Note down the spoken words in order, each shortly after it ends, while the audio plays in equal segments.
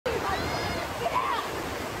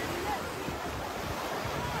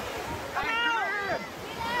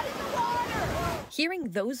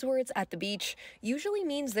Hearing those words at the beach usually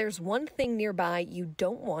means there's one thing nearby you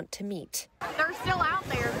don't want to meet. They're still out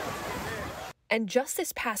there. And just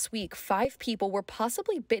this past week, 5 people were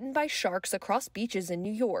possibly bitten by sharks across beaches in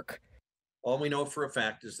New York. All we know for a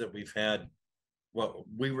fact is that we've had what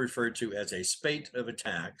we refer to as a spate of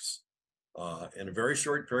attacks in a very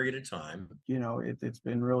short period of time. It's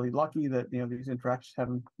been really lucky that, these interactions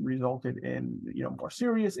haven't resulted in, more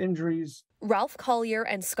serious injuries. Ralph Collier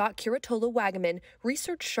and Scott Curatola-Wagaman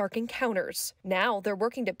research shark encounters. Now they're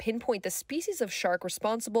working to pinpoint the species of shark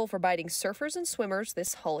responsible for biting surfers and swimmers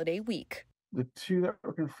this holiday week. The 2 that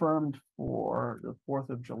were confirmed for the 4th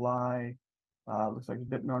of July looks like it's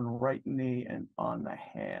bitten on the right knee and on the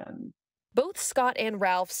hand. Both Scott and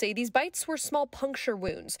Ralph say these bites were small puncture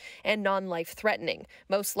wounds and non-life-threatening.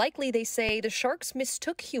 Most likely, they say, the sharks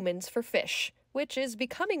mistook humans for fish, which is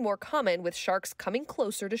becoming more common with sharks coming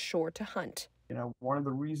closer to shore to hunt. One of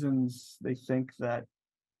the reasons they think that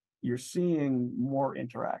you're seeing more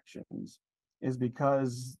interactions is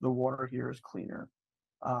because the water here is cleaner.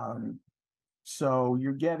 So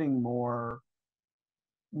you're getting more,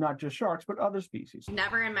 not just sharks, but other species.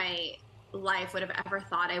 Never in my life would have ever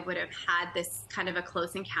thought I would have had this kind of a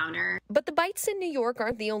close encounter. But the bites in New York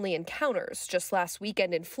aren't the only encounters. Just last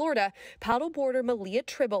weekend in Florida, paddleboarder Malia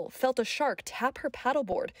Tribble felt a shark tap her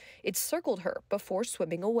paddleboard. It circled her before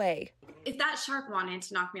swimming away. If that shark wanted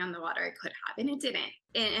to knock me on the water, it could have, and it didn't.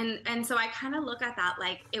 And so I kind of look at that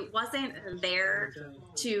like it wasn't there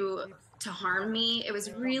to harm me. It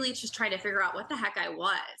was really just trying to figure out what the heck I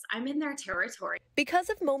was. I'm in their territory.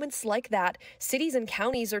 Because of moments like that, cities and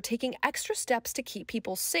counties are taking extra steps to keep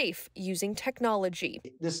people safe using technology.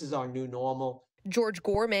 This is our new normal. George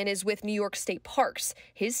Gorman is with New York State Parks.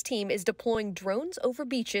 His team is deploying drones over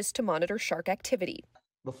beaches to monitor shark activity.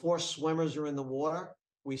 Before swimmers are in the water,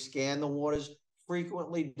 we scan the waters.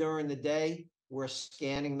 Frequently during the day, we're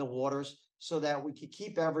scanning the waters so that we can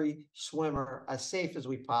keep every swimmer as safe as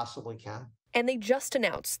we possibly can. And they just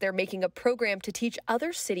announced they're making a program to teach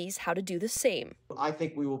other cities how to do the same. I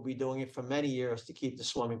think we will be doing it for many years to keep the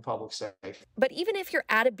swimming public safe. But even if you're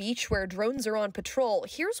at a beach where drones are on patrol,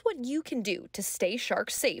 here's what you can do to stay shark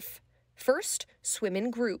safe. First, swim in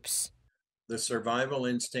groups. The survival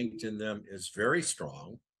instinct in them is very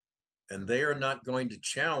strong, and they are not going to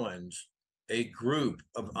challenge a group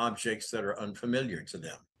of objects that are unfamiliar to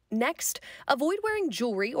them. Next, avoid wearing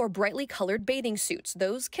jewelry or brightly colored bathing suits.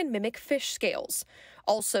 Those can mimic fish scales.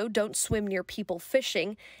 Also, don't swim near people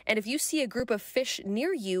fishing, and if you see a group of fish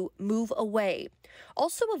near you, move away.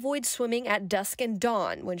 Also, avoid swimming at dusk and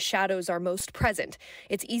dawn when shadows are most present.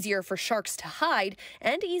 It's easier for sharks to hide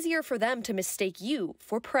and easier for them to mistake you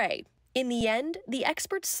for prey. In the end, the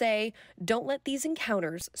experts say, don't let these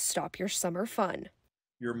encounters stop your summer fun.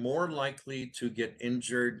 You're more likely to get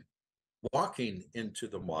injured walking into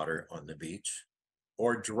the water on the beach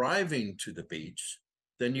or driving to the beach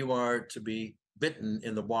than you are to be bitten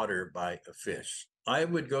in the water by a fish. I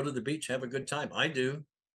would go to the beach, have a good time. I do.